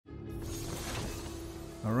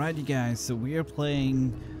Alright, you guys, so we are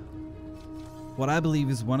playing what I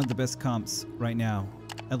believe is one of the best comps right now.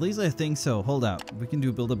 At least I think so. Hold up. We can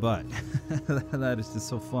do Build a Butt. That is just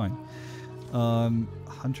so fun.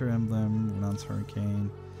 Hunter Emblem, Renounce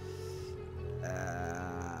Hurricane.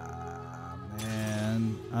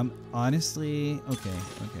 Man. I'm honestly... Okay,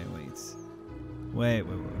 wait. Wait.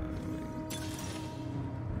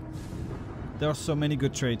 There are so many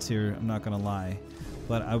good traits here, I'm not gonna lie.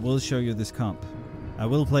 But I will show you this comp. I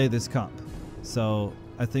will play this comp. So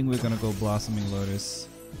I think we're gonna go Blossoming Lotus.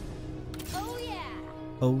 Oh yeah.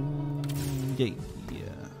 Oh yeah.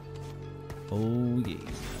 Oh yeah.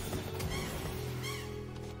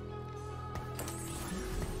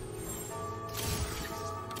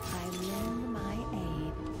 I lend my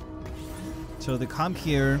aid. So the comp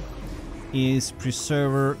here is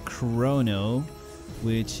Preserver Chrono,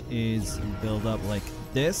 which is built up like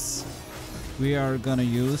this. We are gonna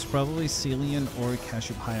use probably Cillian or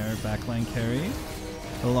Cassiopeia backline carry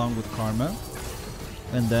along with Karma,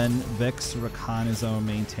 and then Vex Rakan is our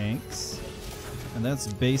main tanks, and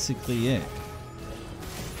that's basically it.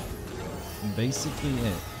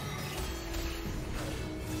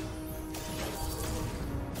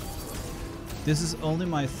 This is only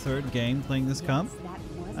my third game playing this comp.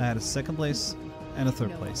 I had a second place and a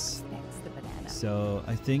third place. So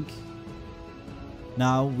I think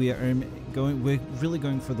now we're really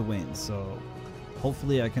going for the win. So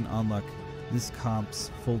hopefully I can unlock this comp's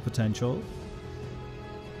full potential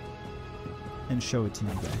and show it to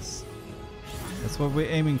you guys. That's what we're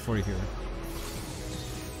aiming for here.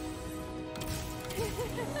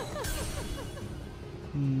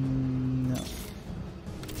 No.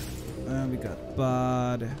 We got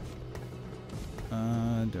Bod.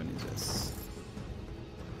 Don't need this.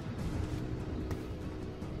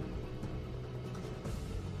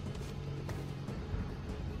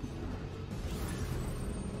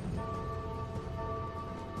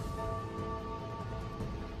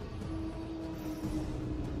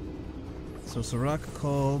 So Soraka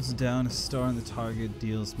calls down a star on the target,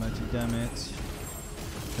 deals magic damage,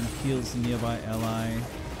 then heals the nearby ally.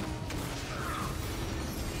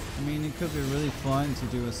 I mean, it could be really fun to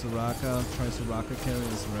do a Soraka, try Soraka carry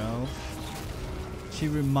as well. She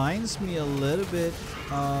reminds me a little bit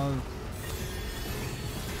of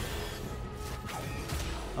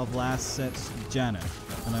last set's Janna,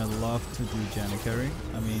 and I love to do Janna carry.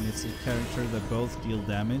 I mean, it's a character that both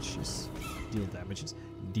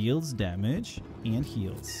deals damage and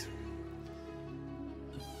heals.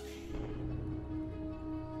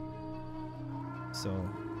 So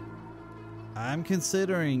I'm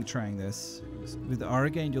considering trying this with the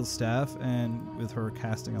Archangel staff and with her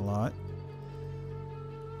casting a lot.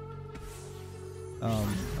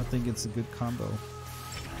 I think it's a good combo.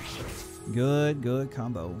 Good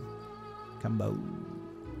combo.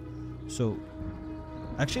 So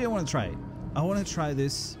actually I want to try it. I want to try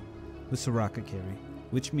this with Soraka carry,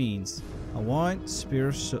 which means I want Spear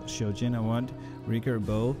Shojin, I want Rika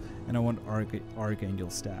Bow, and I want Archangel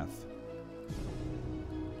staff.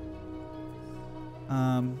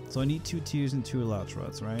 So I need 2 tiers and 2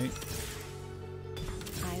 Elytras, right?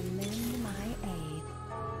 I lend my aid.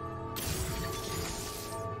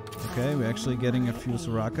 Okay, we're actually getting a few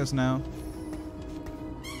Sorakas now.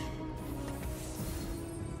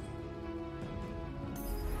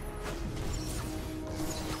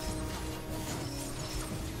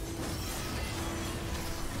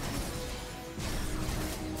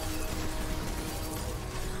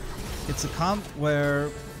 It's a comp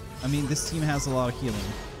where, I mean, this team has a lot of healing,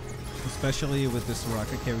 especially with the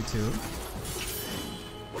Soraka carry too.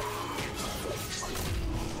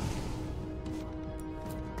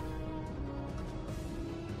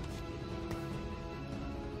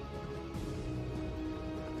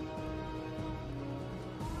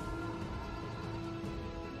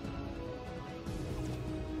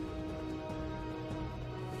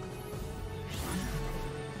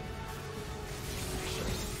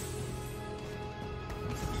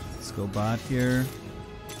 Let's go bot here.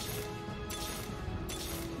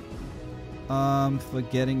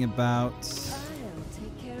 Forgetting about I'll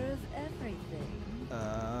take care of everything.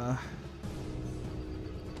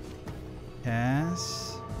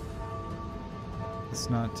 Cass. Let's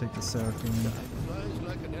not take the Seraphine. Flies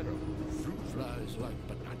like an arrow, fruit flies like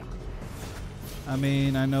banana. I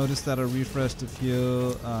mean, I noticed that I refreshed a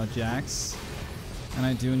few Jacks, and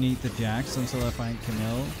I do need the Jacks until I find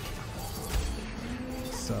Camille.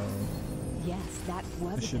 So Yes, that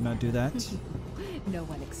was. I should not do that. No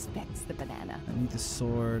one expects the banana. I need the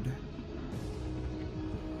sword.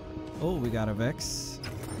 Oh, we got a Vex.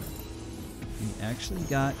 We actually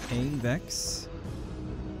got a Vex.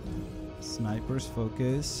 So Sniper's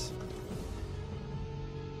focus.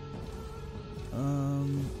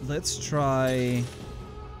 Let's try.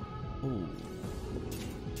 Ooh.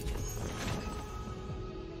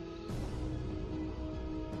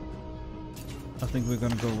 I think we're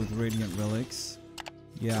gonna go with Radiant Relics.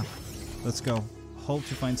 Yeah, let's go. Hope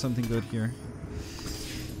to find something good here.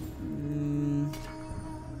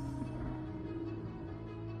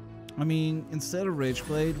 I mean, instead of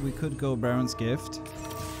Rageblade, we could go Baron's Gift.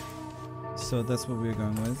 So that's what we're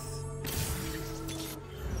going with.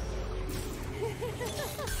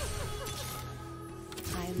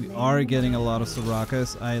 We are getting a lot of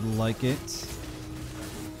Sorakas. I like it.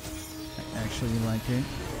 I actually like it.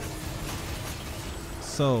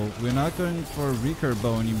 So, we're not going for a recurve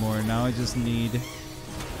bow anymore. Now I just need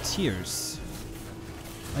tiers.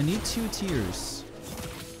 I need 2 tiers.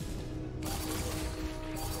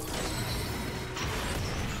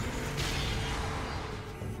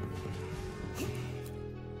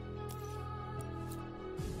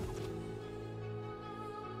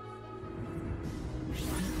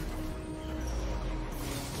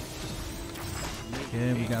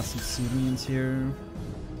 Okay, we got some Celians here.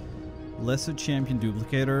 Lesser Champion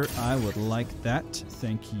Duplicator. I would like that.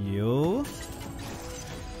 Thank you.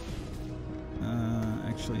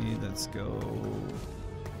 Actually, let's go.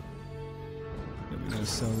 Yeah, we're gonna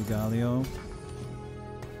sell the Galio.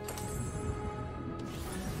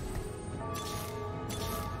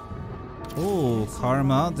 Oh,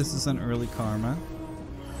 Karma. This is an early Karma.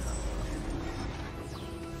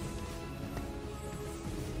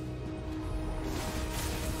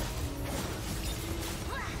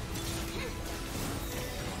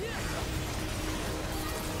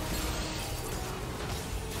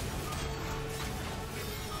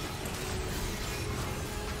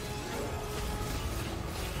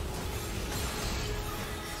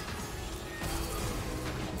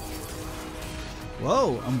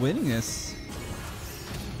 Whoa, I'm winning this.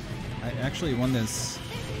 I actually won this.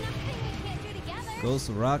 Go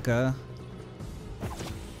Soraka.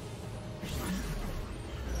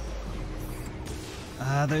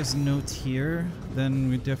 There's no tier. Then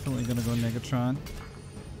we're definitely gonna go Negatron.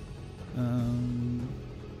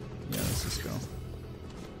 Yeah, let's just go.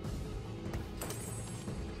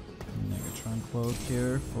 Negatron Cloak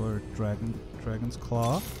here for Dragon's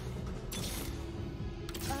Claw.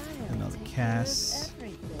 Another Cass.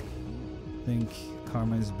 I think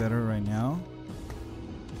Karma is better right now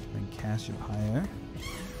than Cassiopeia.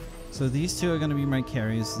 So these two are going to be my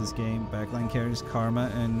carries this game. Backline carries Karma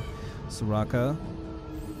and Soraka.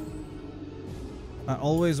 I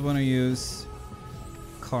always want to use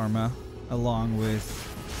Karma along with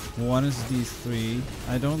one of these 3.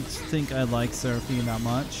 I don't think I like Seraphine that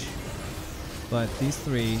much, but these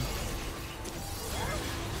 3.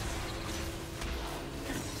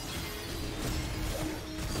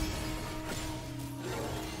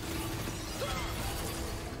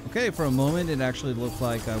 Okay, for a moment it actually looked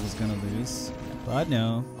like I was gonna lose, but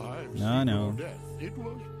no, no. It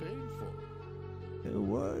was painful. It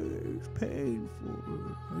was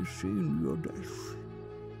painful. I've seen your death.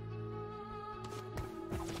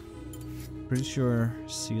 Pretty sure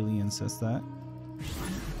Celian says that.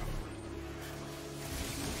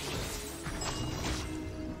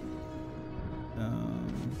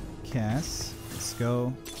 Cass, let's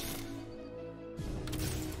go.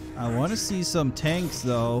 I want to see some tanks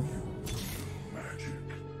though.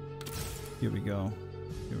 Here we go.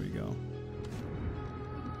 Here we go.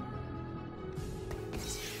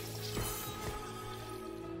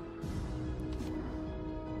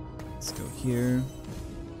 Let's go here.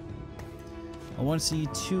 I want to see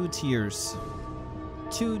 2 tiers.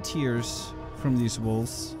 2 tiers from these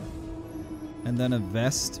wolves. And then a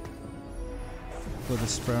vest for the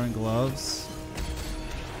Sparring Gloves.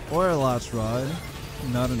 Or a Last Rod.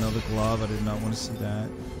 Not another glove. I did not want to see that.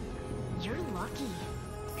 You're lucky.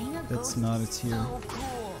 That's not a tier. So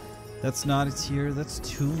cool. That's not a tier. That's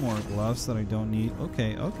 2 more gloves that I don't need.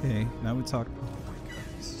 Okay, okay. Now we talk. Oh my god.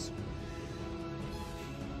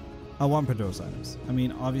 I want Pandora's items. I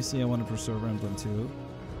mean, obviously I want a Preserver Emblem too.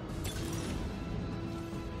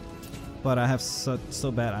 But I have so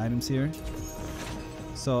bad items here.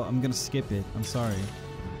 So I'm gonna skip it. I'm sorry.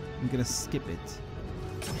 I'm gonna skip it.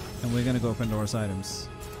 And we're gonna go Pandora's items.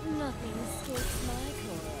 Nothing escapes my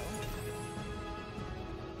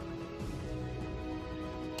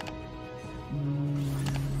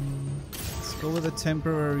Let's go with a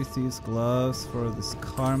temporary Thieves Gloves for this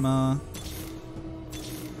Karma.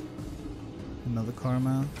 Another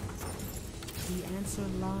Karma. The answer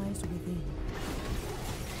lies within.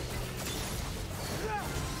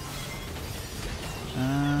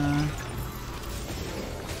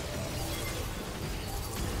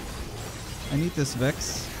 I need this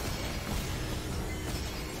Vex.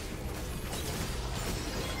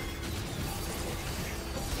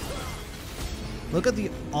 Look at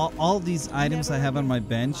the all these items I have on my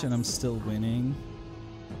bench, and I'm still winning.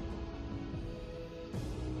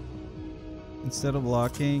 Instead of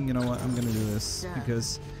blocking, you know what? I'm gonna do this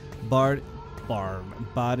because bot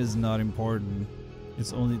is not important.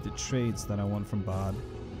 It's only the trades that I want from bot,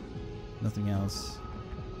 nothing else.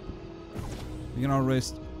 You can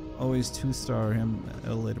always 2-star him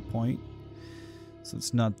at a later point, so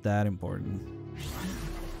it's not that important.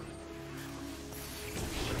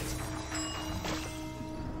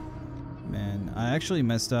 Man, I actually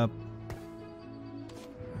messed up.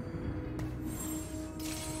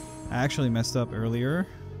 Earlier.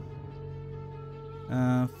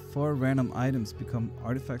 4 random items become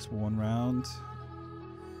artifacts for 1 round.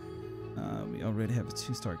 We already have a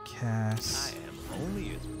 2-star cast. I am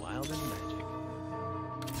only as wild as magic.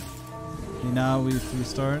 Okay, now we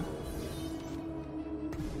 3-star.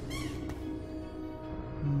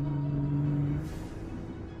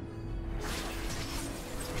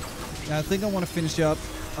 I think I want to finish up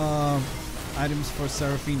items for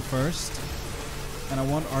Seraphine first. And I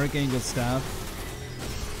want Archangel Staff.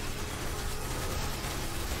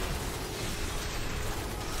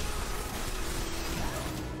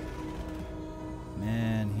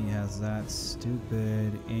 Man, he has that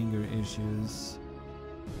stupid anger issues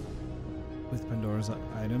with Pandora's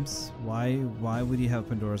items. Why would he have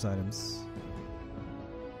Pandora's items?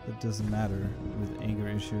 It doesn't matter with anger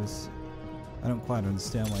issues. I don't quite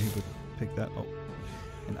understand why he would pick that. Oh,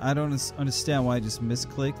 and I don't understand why I just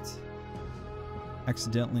misclicked.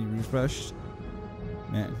 Accidentally refreshed.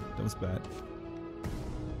 Man, that was bad.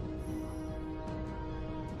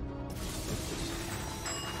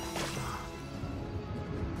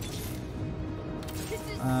 This is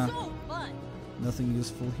so fun. Nothing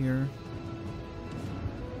useful here.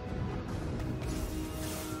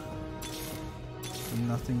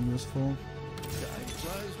 Nothing useful. Time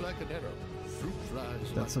flies like an arrow. Fruit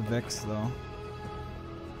flies That's a like Vex though.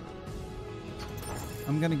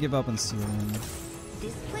 I'm gonna give up on Sealing.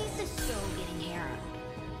 This place is so getting harrowed.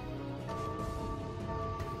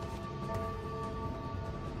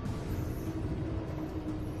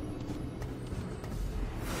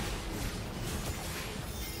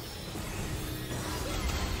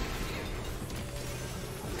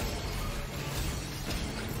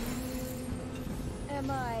 Am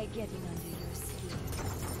I getting under your skin?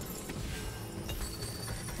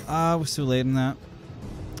 I was too late in that.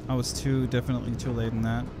 I was definitely too late in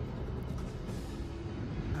that.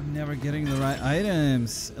 I'm never getting the right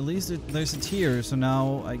items. At least there's a tier, so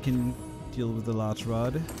now I can deal with the Large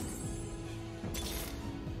Rod.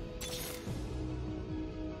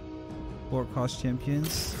 Board cost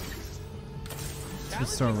champions.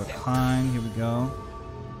 Let's start with Pine. Here we go.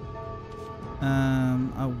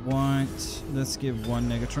 I want. Let's give 1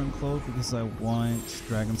 Negatron Cloak because I want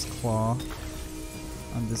Dragon's Claw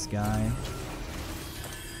on this guy.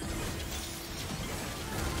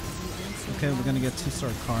 Okay, we're gonna get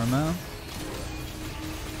 2-star Karma.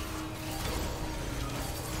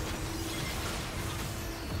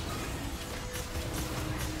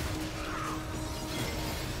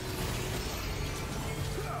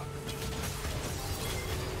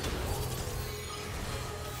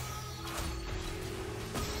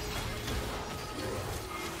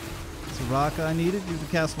 Soraka, I needed you to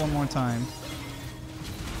cast 1 more time.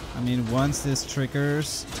 I mean, once this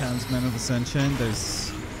triggers Talisman of Ascension,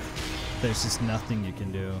 there's just nothing you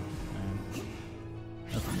can do, man.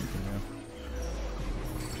 Nothing you can do.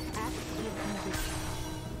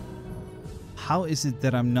 How is it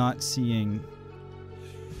that I'm not seeing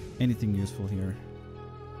anything useful here?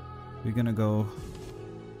 We're gonna go...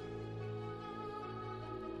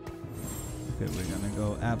 Okay, we're gonna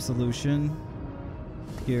go Absolution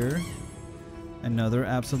here. Another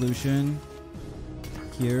Absolution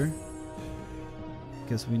here.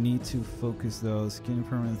 Because we need to focus those. Getting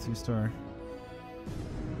permanent 3-star.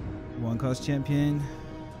 1 cost champion.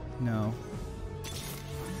 No.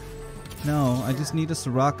 No, I just need a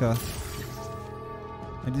Soraka.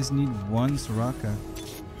 I just need 1 Soraka.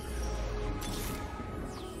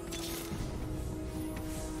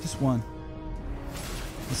 Just 1.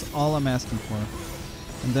 That's all I'm asking for.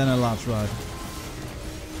 And then a Large Rod.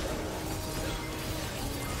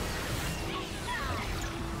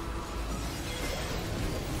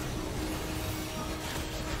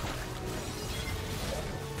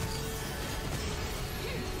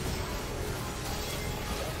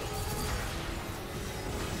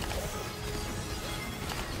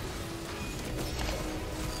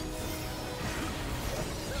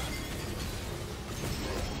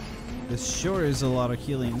 This sure is a lot of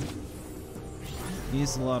healing.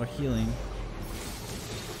 Needs a lot of healing.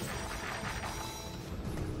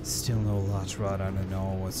 Still no Lodge Rod. I don't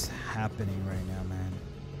know what's happening right now, man.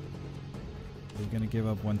 We're gonna give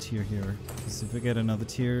up one tier here. Because if we get another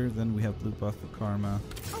tier, then we have blue buff for Karma.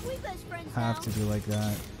 Are we best friends Have now? to do like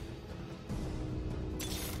that.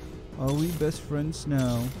 Are we best friends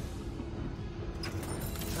now?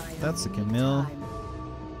 That's a Camille.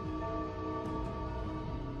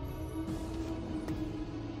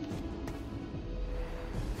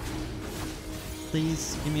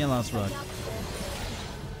 Please give me a last rod.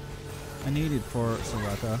 I need it for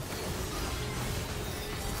Soraka.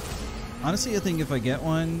 Honestly, I think if I get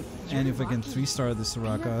one and if I can 3-star the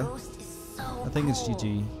Soraka, I think it's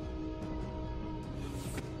GG.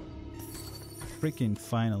 Freaking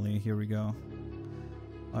finally, here we go.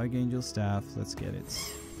 Archangel Staff, let's get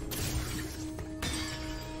it.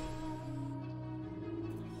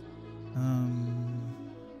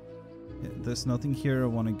 Yeah, there's nothing here I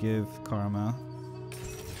want to give Karma.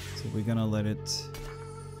 So we're gonna let it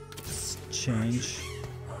change.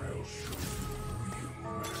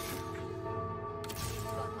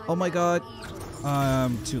 Oh my god!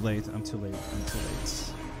 I'm too late. I'm too late. I'm too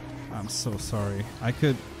late. I'm so sorry. I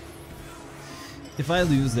could... If I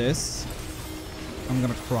lose this, I'm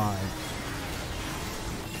gonna cry.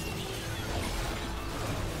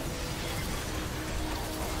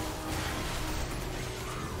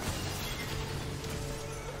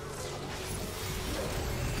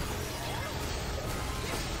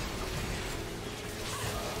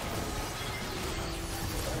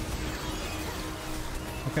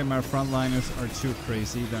 Okay, my frontliners are too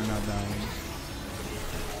crazy. They're not dying.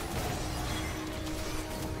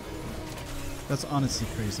 That's honestly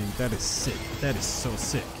crazy. That is sick. That is so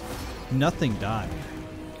sick. Nothing died.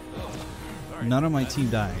 None of my team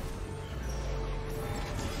died.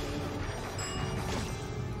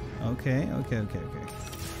 Okay.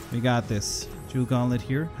 We got this. Jewel Gauntlet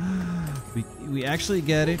here. We actually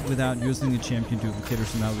get it without using the champion duplicator,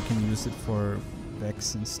 so now we can use it for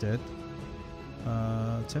Vex instead.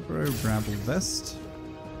 Temporary Bramble Vest.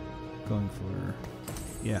 Going for...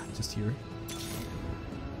 yeah, just here.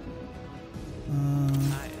 I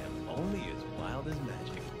am only as wild as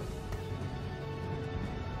magic.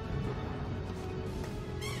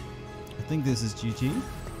 I think this is GG.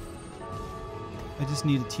 I just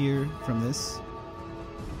need a tier from this.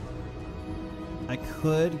 I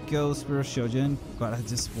could go Spirit Shojin, but I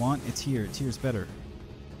just want a tier. A tier is better.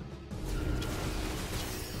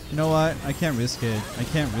 You know what? I can't risk it. I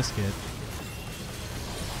can't risk it.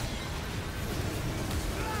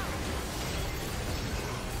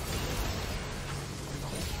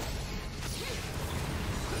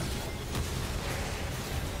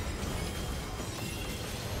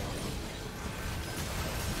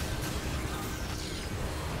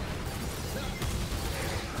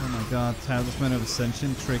 Oh my god, Talisman of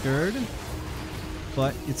Ascension triggered.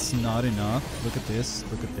 But it's not enough. Look at this.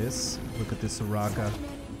 Look at this. Look at this Soraka.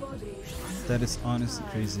 That is honestly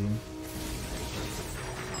crazy.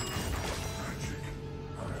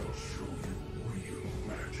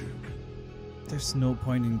 There's no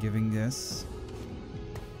point in giving this.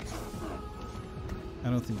 I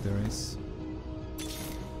don't think there is.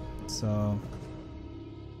 So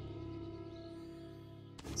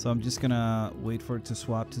I'm just gonna wait for it to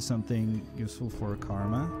swap to something useful for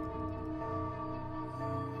Karma.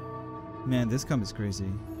 Man, this comp is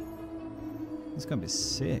crazy. This comp is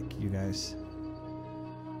sick, you guys.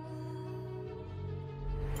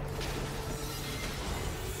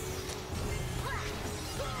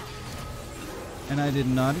 And I did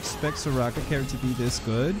not expect Soraka character to be this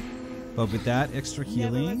good, but with that extra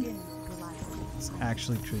healing, it's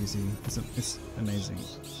actually crazy. It's amazing.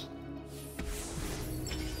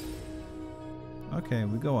 Okay,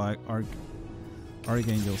 we go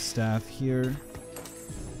Archangel Staff here.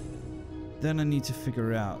 Then I need to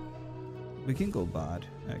figure out. We can go bot,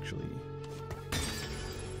 actually.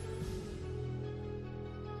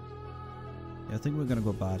 Yeah, I think we're gonna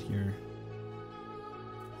go bot here.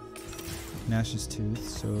 Nash's Tooth,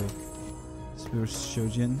 so Spirit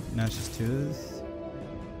Shojin, Nash's Tooth.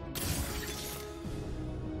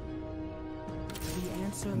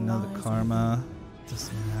 Another Karma,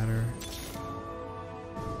 doesn't matter.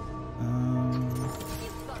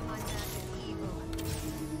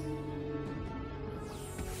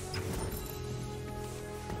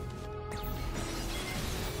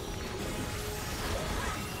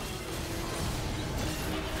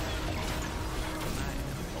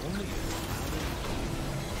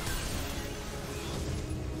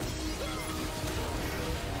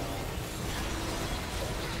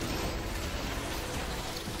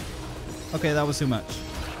 Okay, that was too much.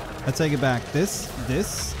 I take it back.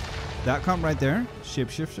 That comp right there,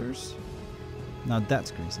 shapeshifters. Now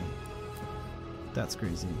that's crazy. That's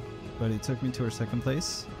crazy. But it took me to our second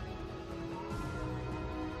place.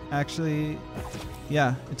 Actually,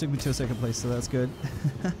 yeah, it took me to a second place, so that's good.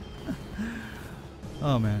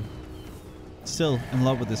 Oh man. Still in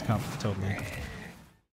love with this comp, totally.